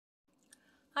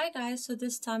Hi guys, so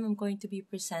this time I'm going to be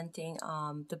presenting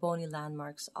the bony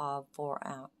landmarks of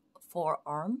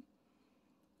forearm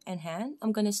and hand.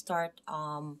 I'm going to start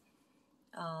uh,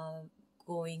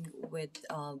 going with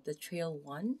the trail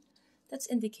one that's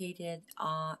indicated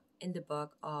in the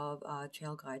book of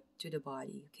Trailguide to the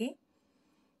Body. Okay,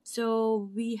 so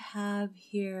we have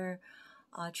here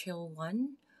trail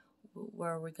one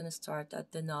where we're going to start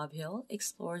at the knob heel,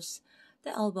 explores the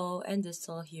elbow and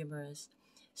distal humerus.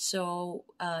 So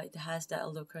it has the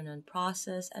olecranon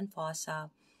process and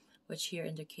fossa, which here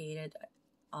indicated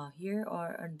here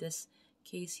or in this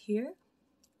case here,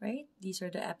 right? These are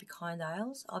the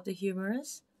epicondyles of the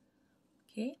humerus.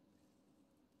 Okay,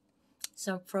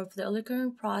 so from the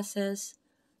olecranon process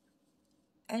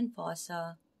and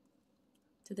fossa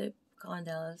to the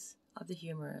condyles of the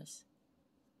humerus.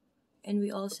 And we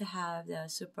also have the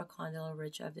supracondylar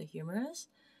ridge of the humerus.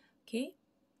 Okay,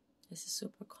 this is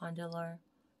supracondylar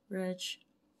ridge.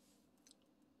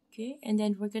 Okay, and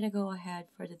then we're gonna go ahead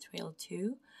for the trail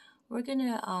two. We're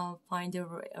gonna find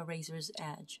a razor's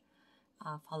edge.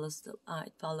 It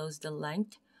follows the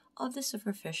length of the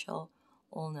superficial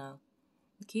ulna.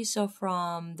 Okay, so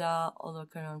from the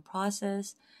olecranon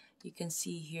process, you can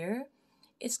see here,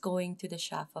 it's going to the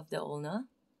shaft of the ulna.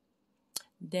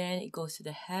 Then it goes to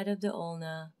the head of the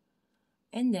ulna,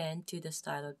 and then to the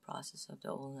styloid process of the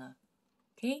ulna.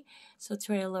 Okay, so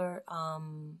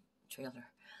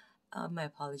my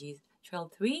apologies,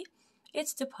 trail 3,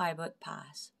 it's the pivot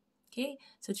pass. Okay,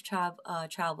 so it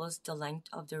travels the length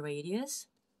of the radius,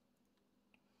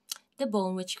 the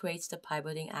bone which creates the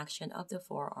pivoting action of the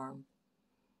forearm.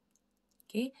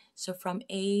 Okay, so from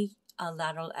a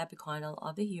lateral epicondyle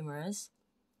of the humerus,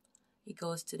 it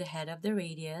goes to the head of the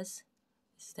radius.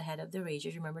 This is the head of the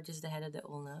radius. Remember, this is the head of the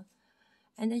ulna.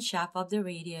 And then shaft of the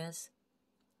radius.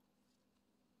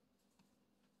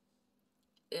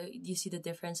 You see the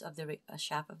difference of the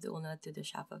shaft of the ulna to the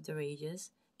shaft of the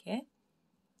radius. Okay.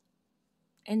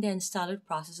 And then styloid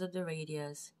process of the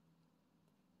radius.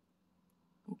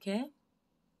 Okay.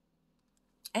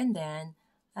 And then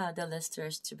the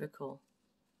Lister's tubercle.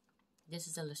 This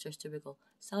is the Lister's tubercle.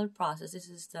 Styloid process. This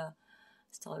is the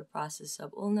styloid process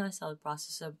of ulna, styloid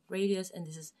process of radius, and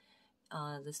this is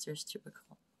Lister's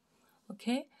tubercle.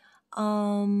 Okay.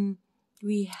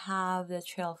 We have the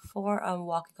trail 4,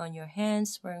 walking on your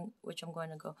hands, which I'm going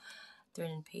to go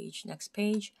next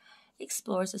page.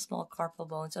 Explores the small carpal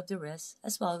bones of the wrist,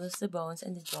 as well as the bones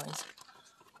and the joints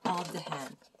of the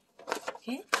hand.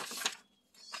 Okay,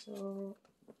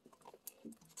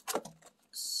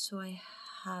 so I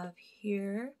have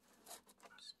here,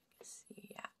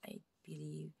 yeah, I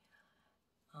believe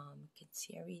you can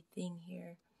see everything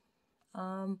here.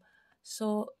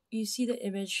 So you see the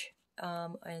image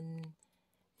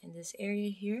in this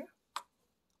area here.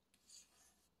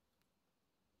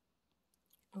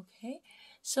 Okay,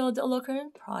 so the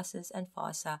olecranon process and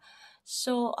fossa.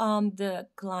 So the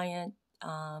client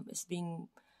is being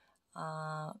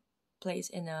placed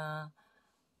in a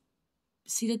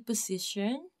seated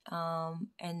position,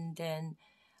 and then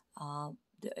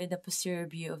in the posterior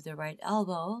view of the right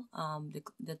elbow,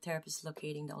 the therapist is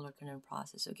locating the olecranon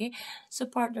process. Okay, so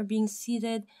partner being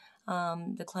seated,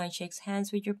 the client shakes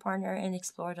hands with your partner and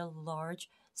explore the large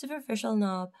superficial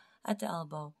knob at the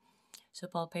elbow. So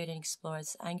palpate and explore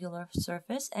its angular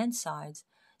surface and sides.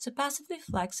 So passively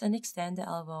flex and extend the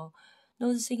elbow,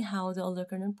 noticing how the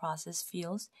olecranon process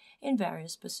feels in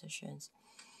various positions.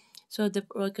 So the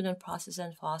olecranon process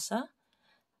and fossa.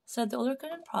 So the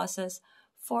olecranon process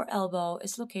for elbow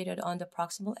is located on the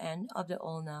proximal end of the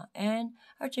ulna and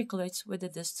articulates with the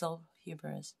distal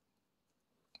humerus.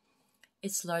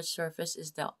 Its large surface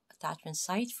is the attachment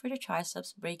site for the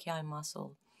triceps brachii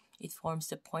muscle. It forms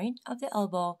the point of the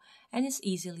elbow and is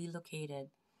easily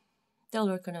located. The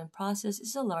olecranon process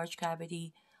is a large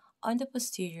cavity on the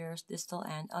posterior distal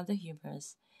end of the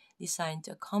humerus, designed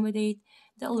to accommodate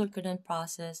the olecranon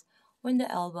process when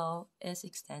the elbow is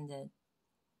extended.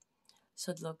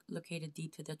 So located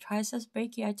deep to the triceps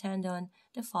brachii tendon,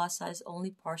 the fossa is only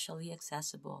partially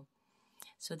accessible.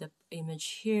 So the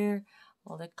image here,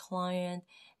 while the client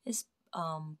is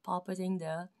palpating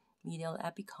the medial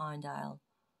epicondyle.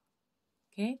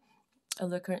 Okay,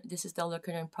 this is the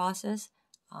olecranon process.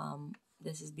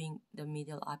 This is being the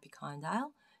medial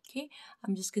epicondyle. Okay,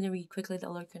 I'm just going to read quickly the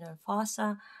olecranon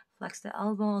fossa. Flex the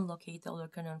elbow and locate the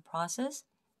olecranon process.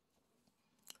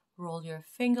 Roll your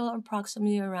finger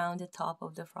approximately around the top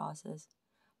of the process,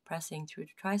 pressing through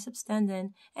the triceps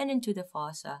tendon and into the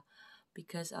fossa.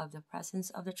 Because of the presence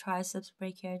of the triceps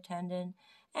brachii tendon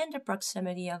and the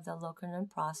proximity of the olecranon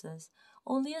process,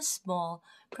 only a small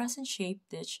crescent-shaped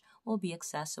ditch will be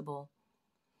accessible.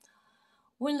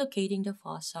 When locating the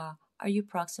fossa, are you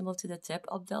proximal to the tip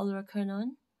of the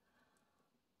olecranon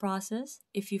process?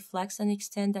 If you flex and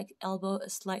extend the elbow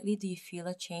slightly, do you feel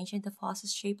a change in the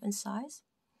fossa's shape and size?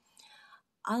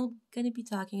 I'm going to be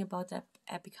talking about the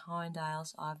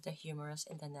epicondyles of the humerus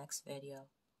in the next video.